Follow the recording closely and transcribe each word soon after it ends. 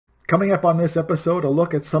Coming up on this episode, a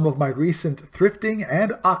look at some of my recent thrifting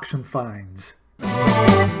and auction finds.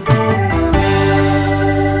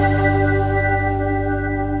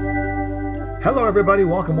 Hello everybody,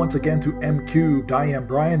 welcome once again to M Cubed. I am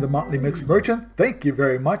Brian, the Motley Mix Merchant. Thank you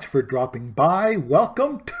very much for dropping by.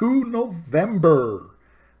 Welcome to November.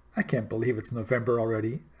 I can't believe it's November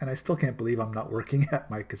already, and I still can't believe I'm not working at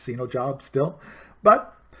my casino job still,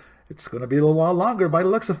 but it's going to be a little while longer by the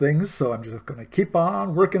looks of things, so I'm just going to keep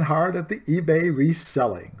on working hard at the eBay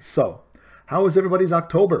reselling. So, how was everybody's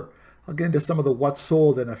October? I'll get into some of the what's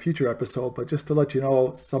sold in a future episode, but just to let you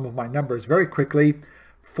know some of my numbers very quickly,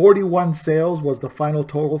 41 sales was the final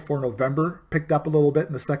total for November, picked up a little bit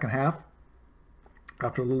in the second half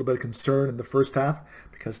after a little bit of concern in the first half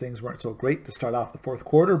because things weren't so great to start off the fourth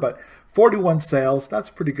quarter, but 41 sales, that's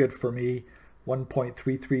pretty good for me,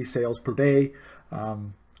 1.33 sales per day.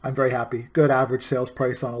 I'm very happy. Good average sales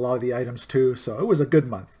price on a lot of the items too. So it was a good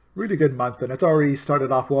month, really good month. And it's already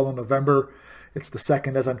started off well in November. It's the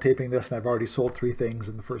second as I'm taping this, and I've already sold 3 things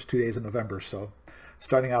in the first 2 days of November. So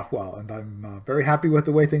starting off well. And I'm very happy with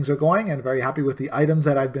the way things are going and very happy with the items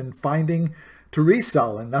that I've been finding to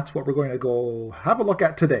resell. And that's what we're going to go have a look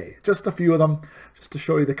at today. Just a few of them, just to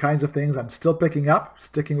show you the kinds of things I'm still picking up,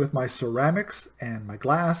 sticking with my ceramics and my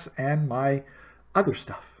glass and my other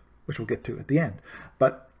stuff, which we'll get to at the end.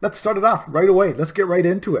 But let's start it off right away. Let's get right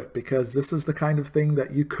into it because this is the kind of thing that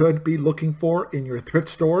you could be looking for in your thrift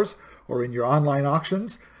stores or in your online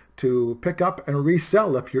auctions to pick up and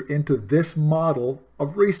resell if you're into this model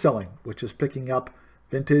of reselling, which is picking up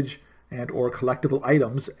vintage and or collectible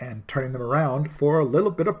items and turning them around for a little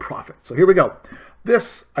bit of profit. So here we go.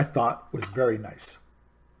 This I thought was very nice.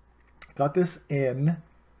 Got this in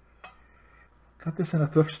a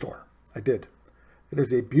thrift store. I did. It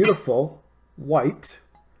is a beautiful white,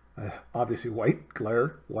 obviously white,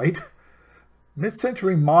 glare, white,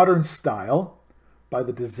 mid-century modern style by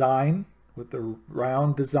the design with the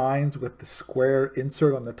round designs with the square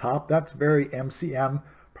insert on the top. That's very MCM,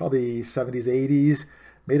 probably 70s, 80s,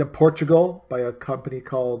 made in Portugal by a company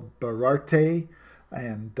called Bararte,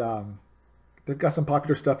 and they've got some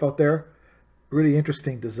popular stuff out there. Really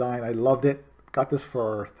interesting design. I loved it. Got this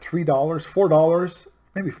for $3, $4,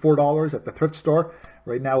 maybe $4 at the thrift store.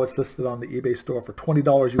 Right now it's listed on the eBay store for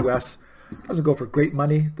 $20 US. Doesn't go for great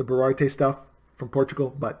money, the Bararte stuff from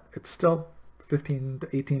Portugal, but it's still $15 to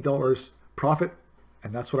 $18 profit,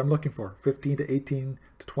 and that's what I'm looking for, $15 to $18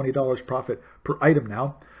 to $20 profit per item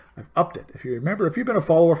now. I've upped it. If you remember, if you've been a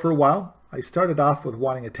follower for a while, I started off with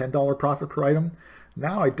wanting a $10 profit per item.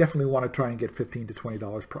 Now I definitely want to try and get $15 to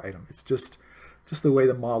 $20 per item. It's just the way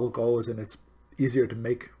the model goes, and it's easier to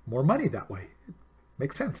make more money that way. It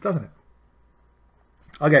makes sense, doesn't it?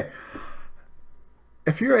 Okay,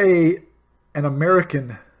 if you're an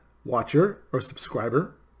American watcher or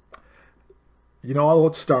subscriber, you know all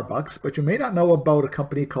about Starbucks, but you may not know about a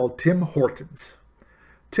company called Tim Hortons.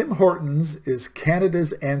 Tim Hortons is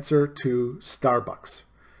Canada's answer to Starbucks.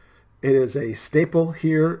 It is a staple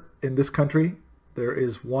here in this country. There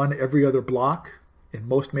is one every other block in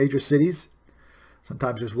most major cities.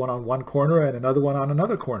 Sometimes there's one on one corner and another one on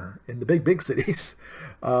another corner in the big cities.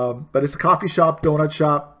 But it's a coffee shop, donut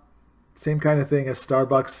shop, same kind of thing as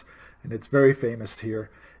Starbucks, and it's very famous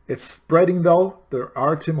here. It's spreading though. There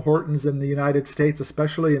are Tim Hortons in the United States,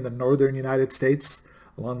 especially in the northern United States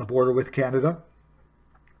along the border with Canada.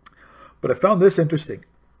 But I found this interesting.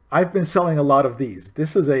 I've been selling a lot of these.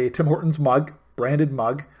 This is a Tim Hortons mug, branded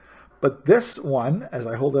mug. But this one, as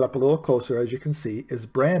I hold it up a little closer, as you can see, is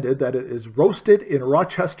branded that it is roasted in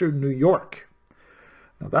Rochester, New York.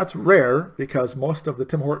 Now that's rare because most of the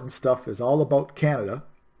Tim Hortons stuff is all about Canada.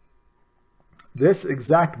 This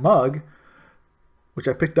exact mug, which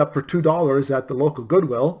I picked up for $2 at the local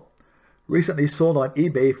Goodwill, recently sold on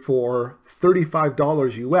eBay for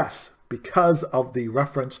 $35 US because of the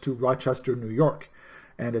reference to Rochester, New York.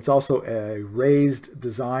 And it's also a raised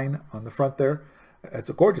design on the front there.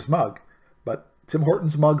 It's a gorgeous mug, but Tim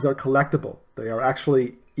Hortons mugs are collectible. They are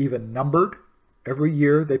actually even numbered. Every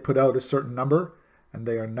year they put out a certain number, and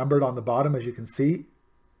they are numbered on the bottom, as you can see,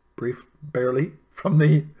 barely from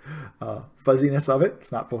the fuzziness of it.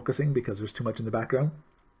 It's not focusing because there's too much in the background.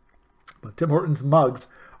 But Tim Hortons mugs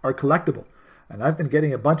are collectible, and I've been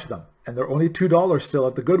getting a bunch of them, and they're only $2 still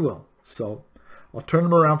at the Goodwill. So I'll turn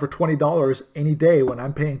them around for $20 any day when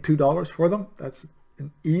I'm paying $2 for them. That's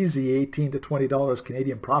an easy $18 to $20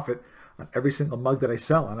 Canadian profit on every single mug that I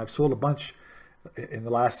sell. And I've sold a bunch in the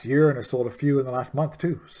last year, and I sold a few in the last month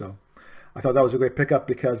too. So I thought that was a great pickup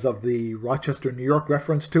because of the Rochester, New York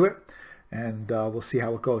reference to it. And we'll see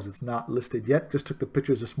how it goes. It's not listed yet. Just took the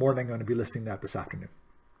pictures this morning. I'm going to be listing that this afternoon.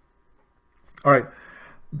 All right.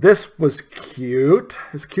 This was cute.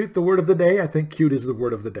 Is cute the word of the day? I think cute is the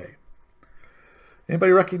word of the day.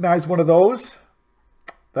 Anybody recognize one of those?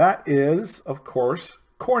 That is, of course,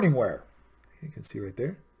 Corningware. You can see right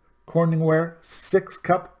there. Corningware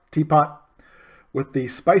 6-cup teapot with the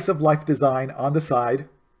Spice of Life design on the side.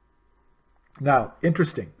 Now,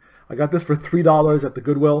 interesting. I got this for $3 at the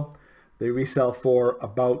Goodwill. They resell for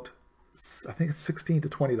about, I think it's $16 to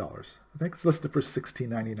 $20. I think it's listed for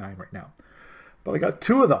 $16.99 right now. But I got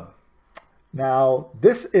 2 of them. Now,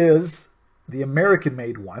 this is the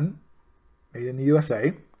American-made one, made in the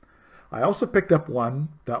USA. I also picked up one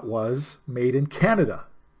that was made in Canada.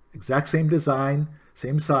 Exact same design,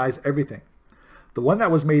 same size, everything. The one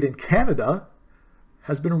that was made in Canada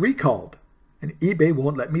has been recalled, and eBay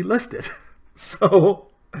won't let me list it. So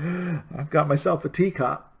I've got myself a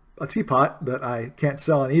teapot that I can't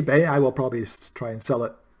sell on eBay. I will probably try and sell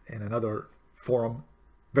it in another forum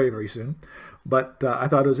very, very soon. But I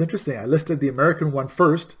thought it was interesting. I listed the American one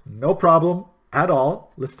first, no problem at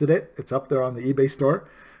all. Listed it. It's up there on the eBay store.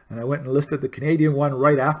 And I went and listed the Canadian one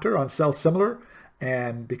right after on Sell Similar.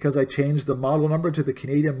 And because I changed the model number to the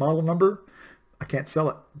Canadian model number, I can't sell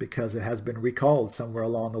it because it has been recalled somewhere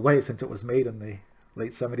along the way since it was made in the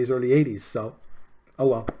late 70s, early 80s. So, oh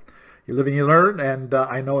well. You live and you learn. And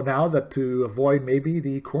I know now that to avoid maybe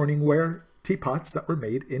the Corningware teapots that were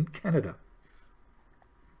made in Canada.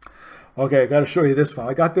 Okay, I got to show you this one.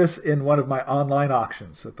 I got this in one of my online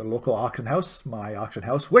auctions at the local auction house, my auction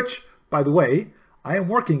house, which, by the way, I am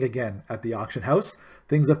working again at the auction house.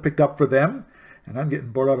 Things I've picked up for them, and I'm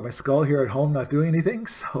getting bored out of my skull here at home not doing anything.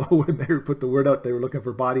 So when they put the word out they were looking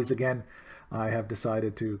for bodies again, I have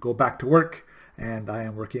decided to go back to work, and I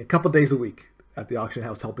am working a couple days a week at the auction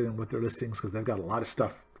house helping them with their listings because they've got a lot of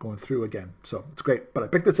stuff going through again. So it's great. But I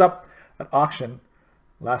picked this up at auction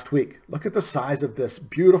last week. Look at the size of this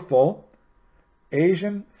beautiful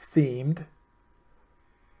Asian themed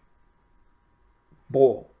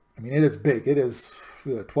bowl. I mean, it is big. It is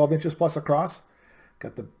 12 inches plus across.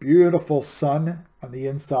 Got the beautiful sun on the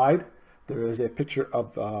inside. There is a picture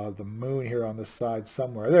of the moon here on this side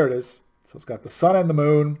somewhere. There it is. So it's got the sun and the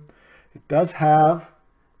moon. It does have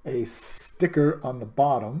a sticker on the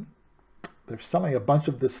bottom. They're selling a bunch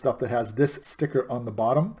of this stuff that has this sticker on the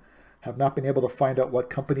bottom. Have not been able to find out what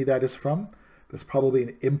company that is from. That's probably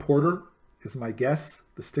an importer, is my guess.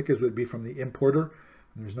 The stickers would be from the importer.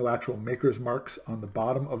 There's no actual maker's marks on the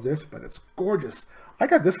bottom of this, but it's gorgeous. I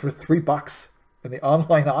got this for $3 in the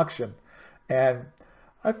online auction. And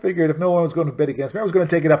I figured if no one was going to bid against me, I was going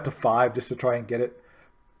to take it up to $5 just to try and get it.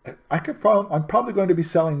 I'm probably going to be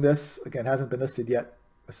selling this. Again, hasn't been listed yet.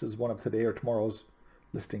 This is one of today or tomorrow's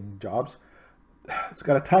listing jobs. It's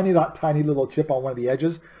got a tiny little chip on one of the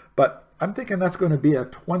edges, but I'm thinking that's going to be a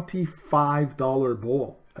 $25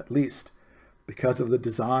 bowl at least because of the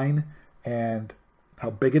design and how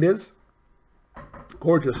big it is.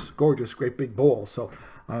 Gorgeous, gorgeous, great big bowl. So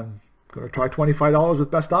I'm going to try $25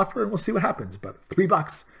 with best offer and we'll see what happens. But $3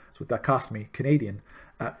 is what that cost me, Canadian,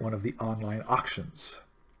 at one of the online auctions.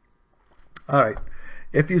 All right.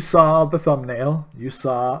 If you saw the thumbnail, you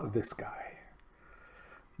saw this guy,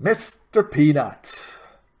 Mr. Peanut.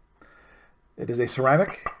 It is a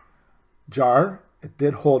ceramic jar. It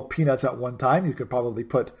did hold peanuts at one time. You could probably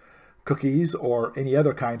put cookies or any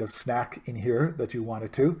other kind of snack in here that you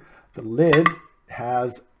wanted to. The lid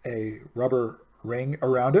has a rubber ring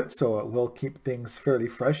around it, so it will keep things fairly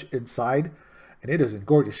fresh inside. And it is in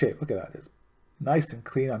gorgeous shape. Look at that. It's nice and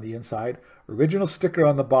clean on the inside. Original sticker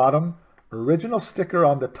on the bottom. Original sticker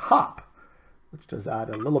on the top, which does add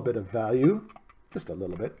a little bit of value. Just a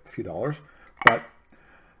little bit, a few dollars. But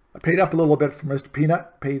I paid up a little bit for Mr.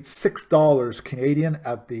 Peanut. Paid $6 Canadian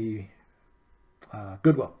at the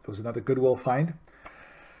Goodwill. It was another Goodwill find.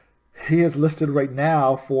 He is listed right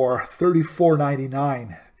now for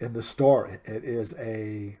 $34.99 in the store. It is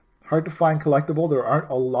a hard to find collectible. There aren't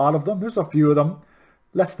a lot of them. There's a few of them.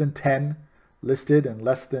 Less than 10 listed and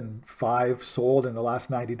less than 5 sold in the last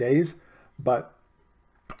 90 days. But,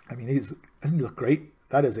 I mean, doesn't he look great?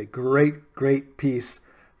 That is a great, great piece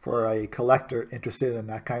for a collector interested in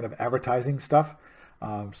that kind of advertising stuff.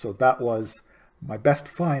 So that was my best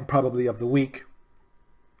find probably of the week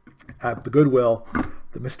at the Goodwill,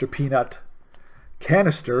 the Mr. Peanut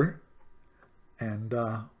canister. And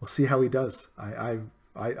we'll see how he does. I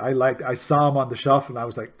saw him on the shelf and I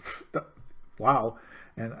was like, wow.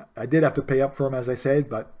 And I did have to pay up for him, as I said,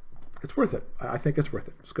 but it's worth it. I think it's worth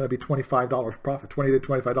it. It's going to be $25 profit, $20 to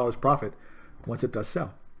 $25 profit once it does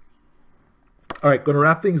sell. All right, going to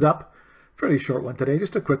wrap things up. Fairly short one today,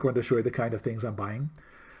 just a quick one to show you the kind of things I'm buying.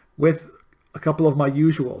 With a couple of my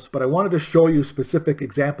usuals, but I wanted to show you specific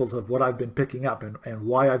examples of what I've been picking up and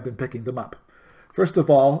why I've been picking them up. First of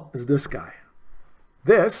all is this guy.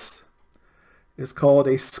 This is called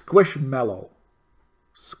a Squishmallow.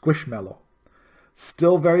 Squishmallow.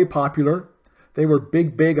 Still very popular. They were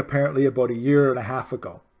big apparently about a year and a half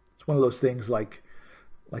ago. It's one of those things like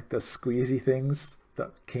the squeezy things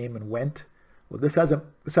that came and went. Well, this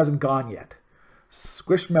hasn't gone yet.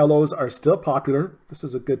 Squishmallows are still popular. This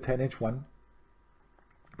is a good 10-inch one.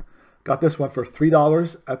 Got this one for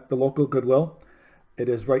 $3 at the local Goodwill. It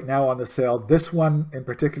is right now on the sale. This one in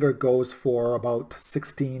particular goes for about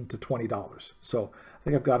 $16 to $20. So I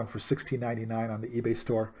think I've got them for $16.99 on the eBay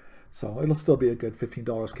store. So it'll still be a good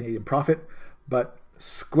 $15 Canadian profit. But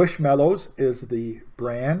Squishmallows is the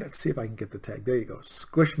brand. Let's see if I can get the tag. There you go.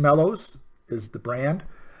 Squishmallows is the brand.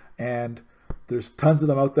 And there's tons of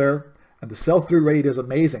them out there. And the sell-through rate is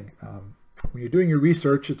amazing. When you're doing your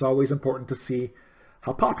research, it's always important to see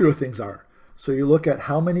how popular things are. So you look at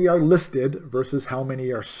how many are listed versus how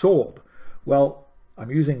many are sold. Well,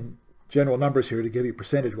 I'm using general numbers here to give you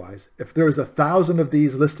percentage-wise. If there's 1,000 of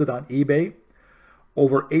these listed on eBay,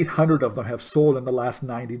 over 800 of them have sold in the last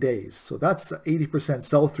 90 days. So that's an 80%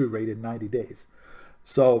 sell-through rate in 90 days.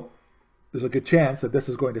 So there's a good chance that this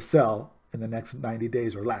is going to sell in the next 90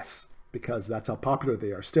 days or less, because that's how popular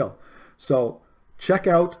they are still. So check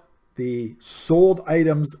out the sold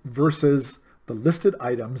items versus the listed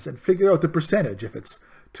items and figure out the percentage. If it's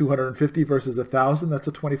 250 versus 1,000, that's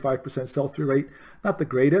a 25% sell-through rate. Not the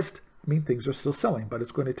greatest. I mean, things are still selling, but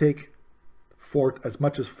it's going to take as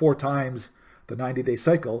much as 4 times the 90-day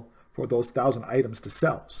cycle for those 1,000 items to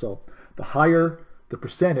sell. So the higher the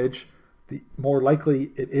percentage, the more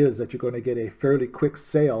likely it is that you're going to get a fairly quick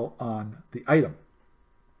sale on the item.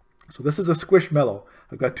 So this is a Squishmallow.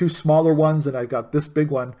 I've got 2 smaller ones, and I've got this big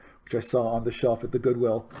one, which I saw on the shelf at the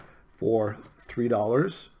Goodwill for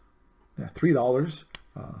 $3. Yeah, $3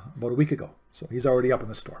 about a week ago. So he's already up in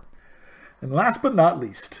the store. And last but not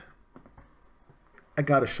least, I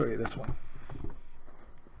got to show you this one.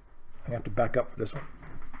 I have to back up for this one.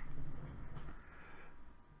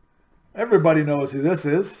 Everybody knows who this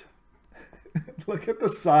is. Look at the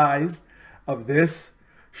size of this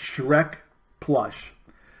Shrek plush.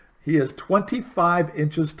 He is 25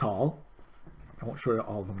 inches tall. I won't show you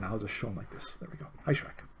all of them now. I'll just show them like this. There we go. Hi,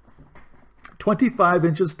 Shrek. 25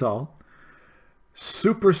 inches tall.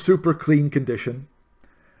 Super clean condition.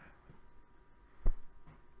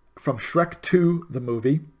 From Shrek 2, the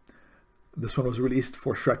movie. This one was released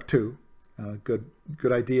for Shrek 2.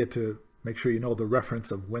 Good idea to make sure you know the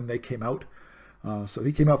reference of when they came out. So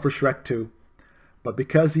he came out for Shrek 2. But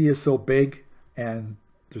because he is so big and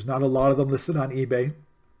there's not a lot of them listed on eBay,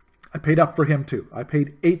 I paid up for him too. I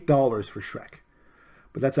paid $8 for Shrek.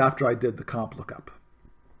 But that's after I did the comp lookup.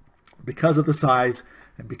 Because of the size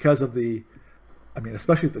and because of the,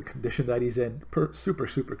 especially the condition that he's in,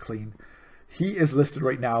 super clean. He is listed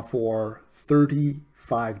right now for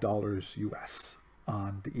 $35 US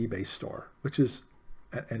on the eBay store, which is,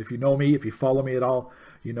 and if you know me, if you follow me at all,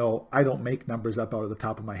 you know I don't make numbers up out of the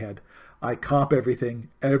top of my head. I comp everything,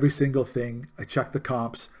 every single thing. I check the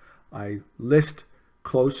comps. I list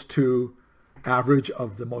close to average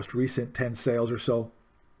of the most recent 10 sales or so.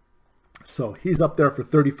 So he's up there for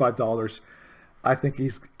 $35. I think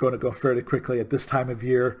he's going to go fairly quickly at this time of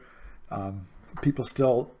year. People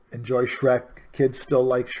still enjoy Shrek. Kids still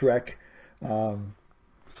like Shrek.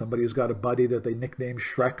 Somebody who's got a buddy that they nickname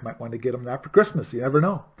Shrek might want to get him that for Christmas. You never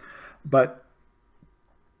know. But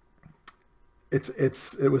it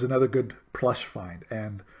was another good plush find.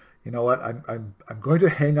 And you know what? I'm going to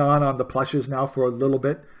hang on the plushes now for a little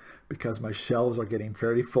bit, because my shelves are getting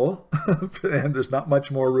fairly full and there's not much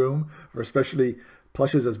more room, or especially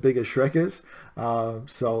plushes as big as Shrek is.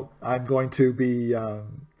 So I'm going to be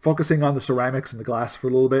focusing on the ceramics and the glass for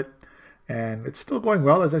a little bit. And it's still going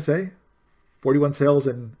well, as I say. 41 sales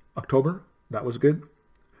in October. That was good.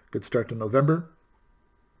 Good start to November.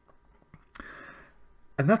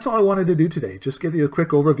 And that's all I wanted to do today. Just give you a quick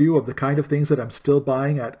overview of the kind of things that I'm still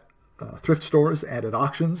buying at thrift stores and at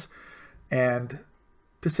auctions, and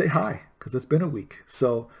to say hi, because it's been a week.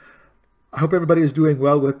 So I hope everybody is doing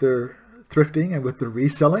well with their thrifting and with their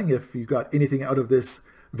reselling. If you got anything out of this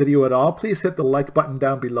video at all, please hit the like button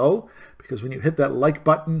down below, because when you hit that like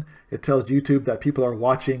button, it tells YouTube that people are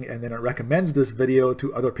watching, and then it recommends this video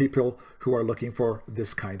to other people who are looking for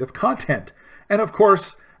this kind of content. And of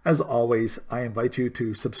course, as always, I invite you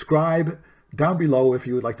to subscribe down below if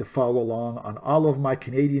you would like to follow along on all of my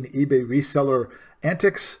Canadian eBay reseller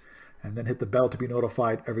antics, and then hit the bell to be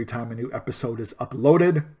notified every time a new episode is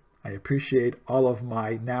uploaded. I appreciate all of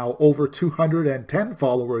my now over 210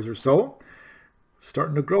 followers or so.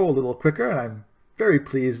 starting to grow a little quicker, and I'm very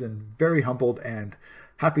pleased and very humbled and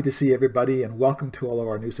happy to see everybody, and welcome to all of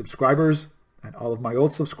our new subscribers and all of my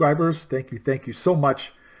old subscribers. Thank you so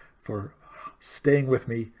much for staying with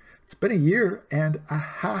me. It's been 1.5 years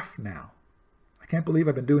now. I can't believe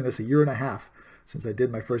I've been doing this 1.5 years since I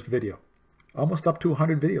did my first video. Almost up to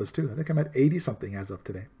 100 videos too. I think I'm at 80 something as of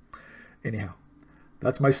today. Anyhow,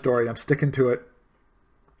 that's my story. I'm sticking to it.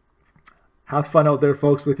 Have fun out there,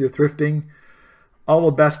 folks, with your thrifting. All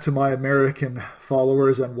the best to my American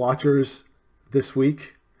followers and watchers this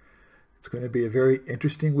week. It's going to be a very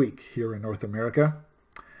interesting week here in North America.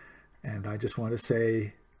 And I just want to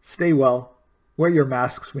say, stay well. Wear your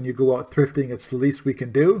masks when you go out thrifting. It's the least we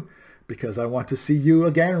can do, because I want to see you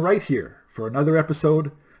again right here for another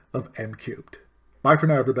episode of M Cubed. Bye for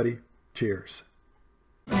now, everybody. Cheers.